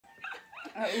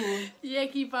Yeah,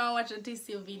 keep on watching this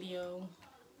video.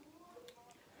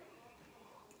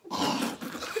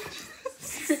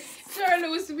 Sure,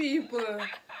 loose people.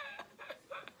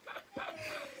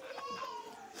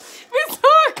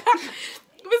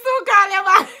 We so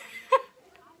calm,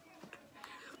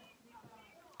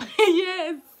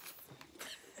 yes.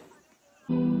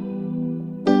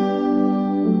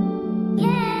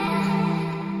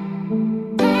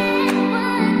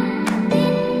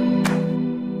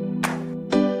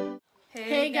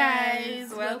 Hey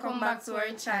guys, welcome back to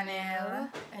our channel.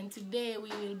 And today we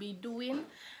will be doing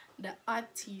the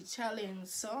hot tea challenge.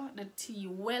 So the tea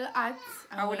well hot.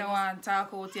 I wouldn't want to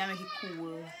talk about it and make it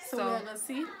cool. So we're gonna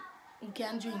see who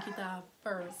can drink it off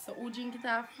first. So who drink it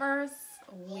off first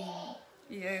win.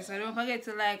 Yeah, so don't forget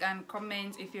to like and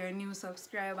comment if you're a new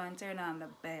subscriber and turn on the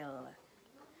bell.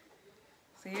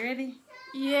 So you ready?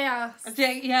 Yeah.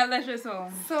 Okay, yeah, let's just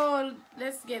home. So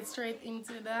let's get straight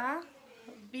into the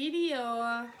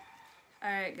video.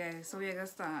 Alright guys, so we're gonna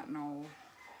start now.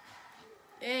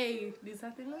 Hey, this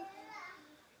happening?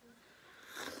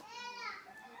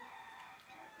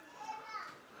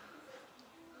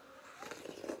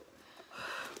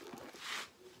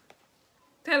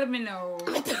 Tell me now.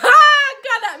 God,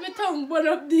 that my tongue burn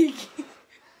up dick.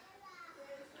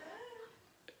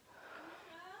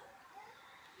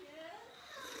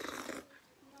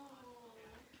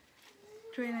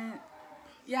 Trying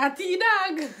Yeah, tea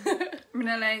dog. I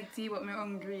don't like tea, but I'm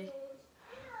hungry.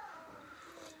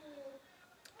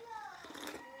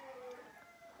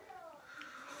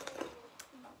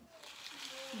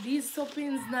 These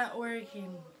soaping's not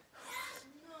working.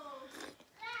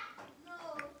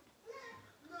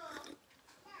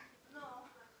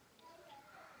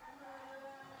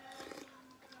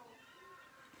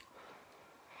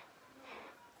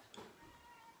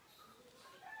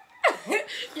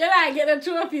 You like get a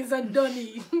trophies and done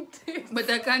it. But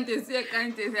I can't taste, I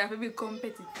have to be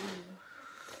competitive.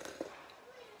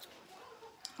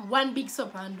 One big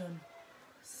soap and done.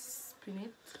 Spin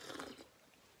it.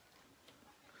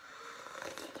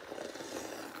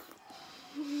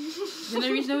 You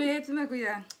don't reach nowhere yet,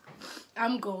 Nakuya?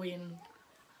 I'm going.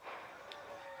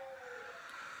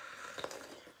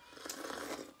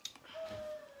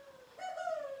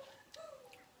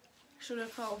 Should I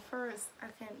call first? I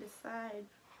can't decide.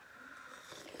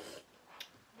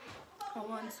 I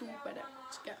want soup, but it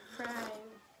got fried.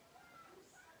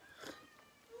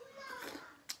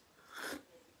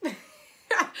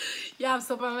 You have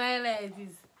soap on my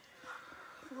legs.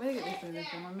 Where you get this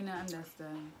from? I don't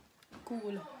understand.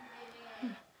 Cool.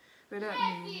 What that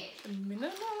mean? I don't know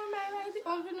what my legs is.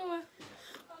 Oh, you know.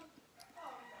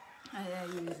 Yeah,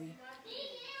 easy.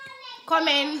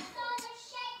 Comment.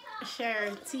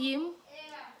 Share team.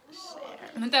 Share.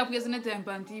 I'm not placing the time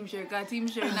on team share because team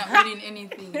share is not winning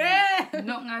anything.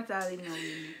 Nothing at all in now.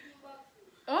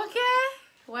 Okay.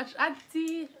 Watch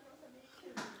Auntie.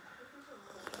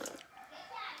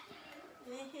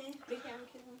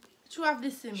 You have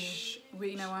this in me. Shh,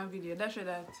 wait in one video. That's what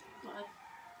that.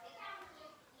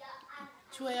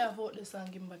 You have vote this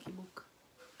and give me back your book.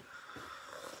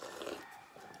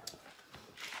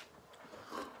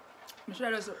 I'm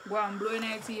sure just go and blow in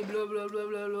the tea,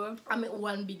 blow. I make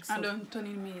one big soap. And don't turn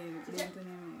in me. Don't turn in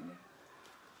me.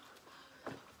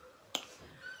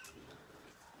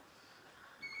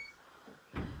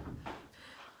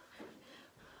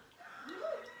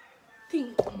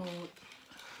 Think mode.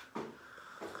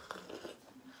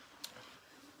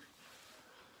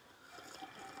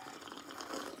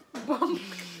 Bum.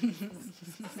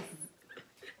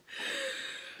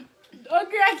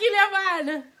 Okay, I kill your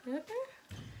man.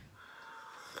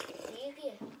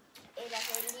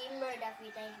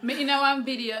 Me in one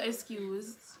video,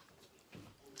 excuse.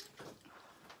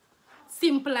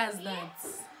 Simple as that.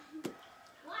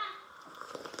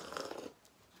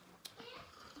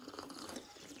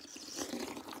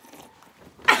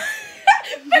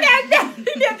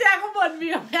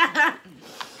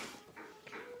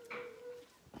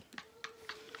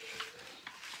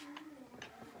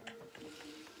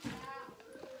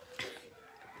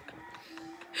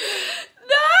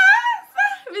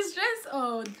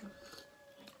 Out.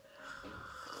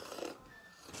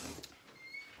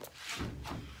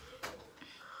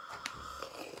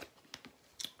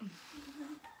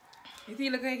 You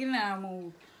feel like I can now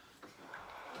move.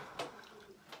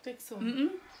 Take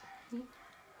some.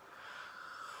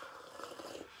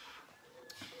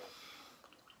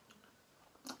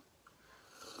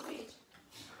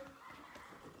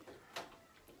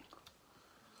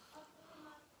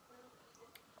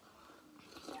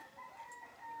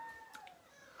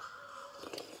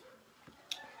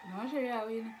 No, sure, yeah,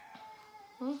 we.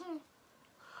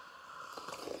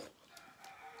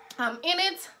 I'm in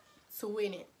it to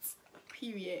win it.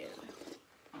 Period.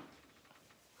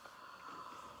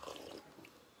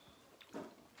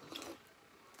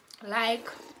 Like,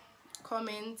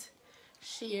 comment,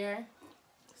 share,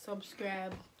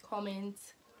 subscribe, comment,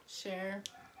 share.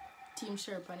 Team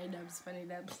share funny dabs.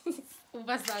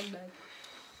 What's that?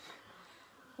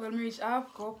 Well, me reach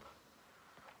half cup.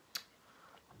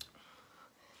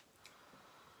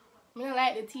 I don't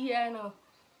like the tea here now.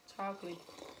 Chocolate.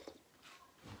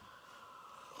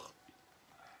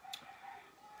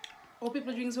 How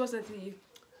people drink what's the tea?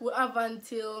 We have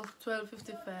until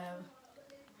 12:55.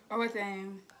 What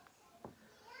time?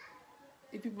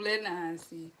 If people let not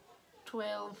see.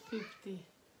 12:50.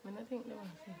 I think they want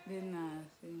to say. They not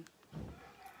see.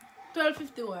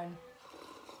 12:51.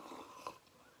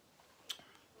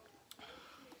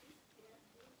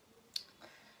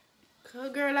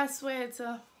 Good girl, I swear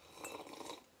to.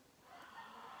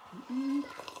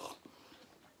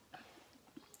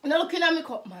 Now looking at me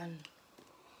cup, man.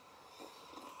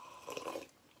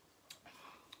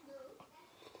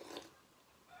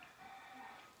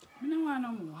 I don't want no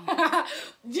more.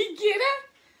 You get it?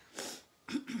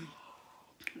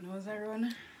 Nose around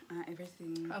and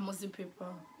everything. I must be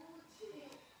paper.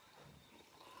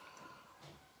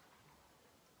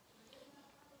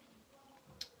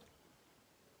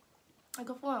 I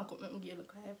go for one cup, let me get a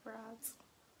look at fries.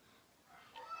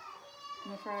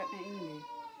 My frat not in there.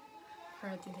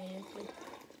 Fries today,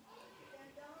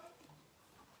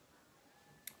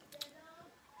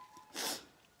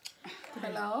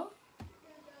 hello?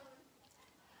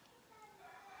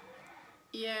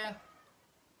 Yeah.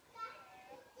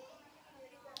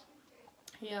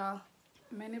 Yeah.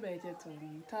 Many better to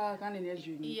talk and then you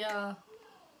drink. Yeah.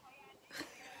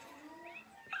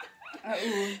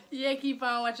 Yeah, keep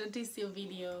on watching this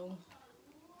video.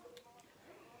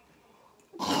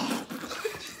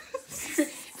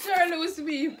 Sure, lose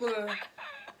people.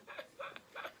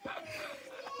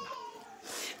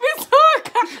 We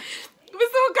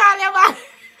so calm,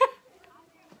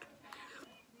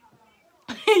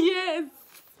 yes.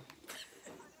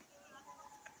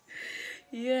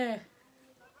 Yeah.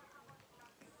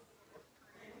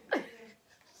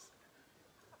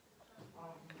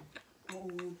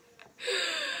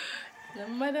 The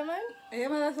mother man? Hey,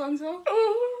 mother song so?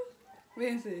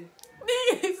 Wait, say.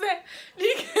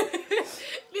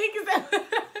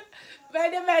 By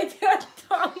the way, your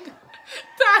tongue.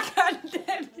 Talk and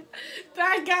then.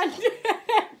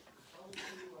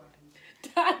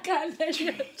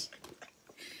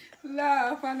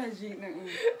 Laugh and drink nothing.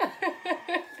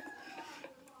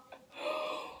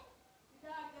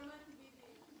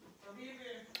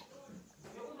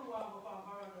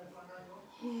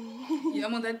 You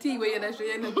want that tea where you're not sure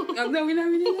you're not. I'm not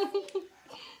winning.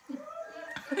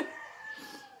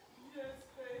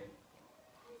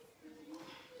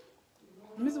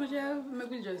 Miss Michelle,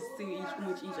 maybe we just see each other.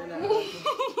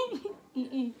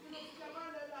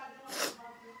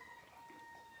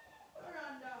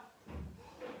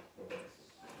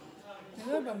 I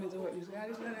don't know me to what you say.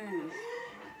 This is nice.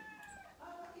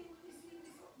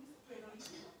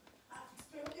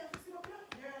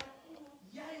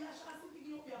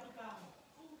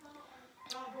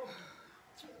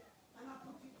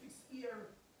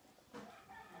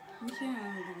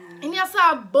 And you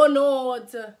saw a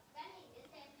bonnet.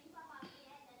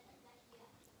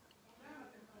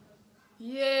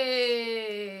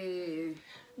 Yay!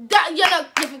 That you know,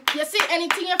 you see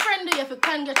anything your friend do, you have to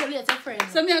congratulate your friend.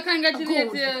 So me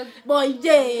congratulate you. Boy,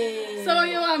 yeah. So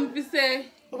you want me to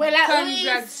say? Well, at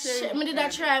Congrats. least me did I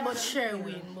try, but sure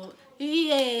win. But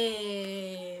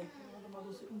yeah.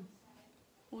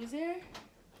 Who's there?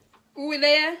 Who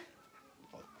there?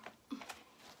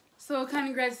 So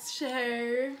congrats,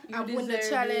 Cher. I won the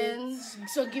challenge.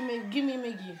 So give me my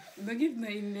gift. The gift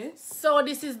not in there. So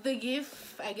this is the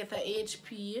gift. I get a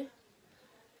HP.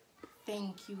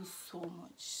 Thank you so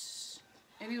much.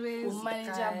 Anyways, Who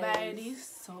manager buy this?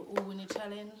 So who win the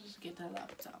challenge get a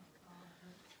laptop.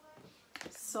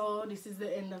 So this is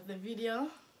the end of the video.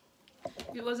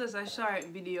 it was just a short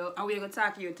video, and we're gonna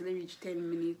talk here till we reach 10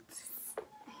 minutes.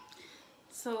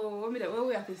 So what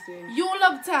we have to say? You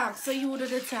love talk, so you do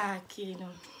the talking.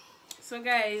 So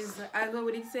guys, as I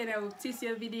would say, I will tease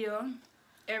your video.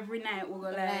 Every night we'll go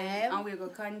live and we'll go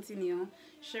continue.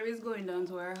 Sherry's going down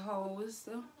to her house,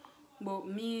 but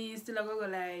me still go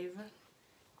live.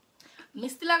 Me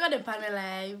still got the panel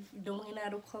live. Don't in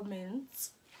the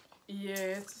comments.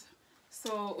 Yes.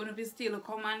 So when we still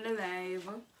come on the live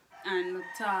and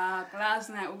talk. Last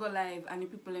night we go live and the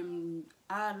people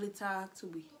hardly talk to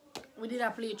me. We did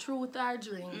a play truth or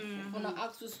drink. When I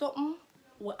ask you something,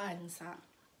 we answer.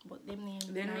 But them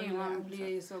name one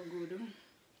play so good.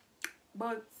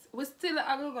 But we still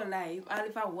are going to go live. All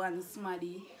if I want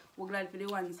somebody, we're glad for the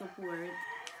one support.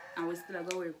 And we still are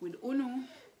going to work with Uno.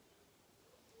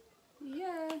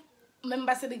 Yeah.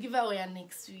 Remember, so the giveaway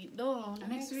next week, though.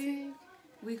 Next week?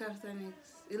 Week after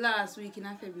next. Last week in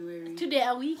February. Today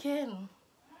a weekend.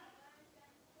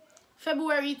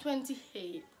 February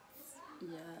 28th.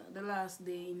 Yeah, the last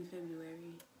day in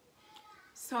February.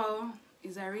 So,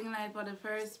 it's a ring light for the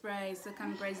first prize.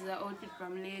 Second prize is an outfit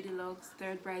from Lady Lux.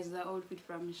 Third prize is an outfit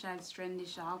from Shad's Trendy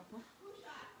Shop.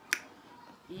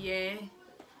 Yeah.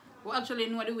 We actually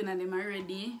know the winner them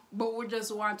already. But we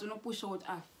just want to push out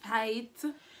a fight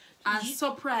and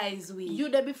surprise we. You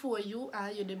there before you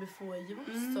and you there before you.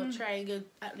 So try to get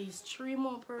at least 3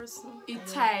 more persons.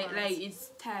 It's tight, like it's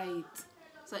tight.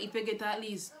 So if you get at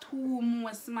least 2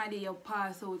 more somebody, you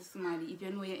pass out somebody. If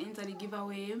you know you enter the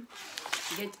giveaway,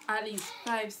 get at least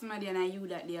 5 somebody and you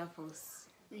that there first.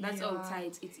 That's how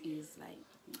tight it is. Like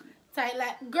tight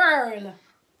like girl.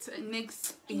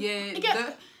 Next, yeah,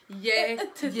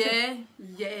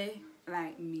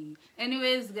 like me.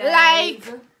 Anyways, guys. Like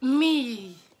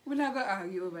me. We're not gonna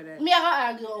argue over that. Me, I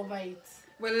gonna argue over it.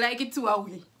 Well, like it too, are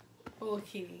we?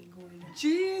 Okay, good.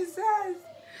 Jesus.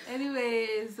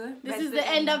 Anyways, this is the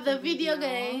end of the video,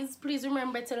 guys. Please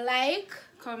remember to like,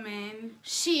 comment,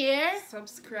 share,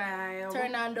 subscribe,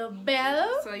 turn on the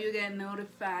bell so you get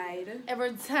notified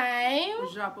every time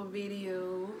we drop a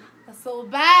video. So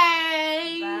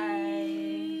bye.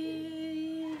 Bye.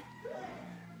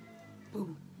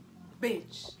 Boom.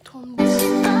 Bitch.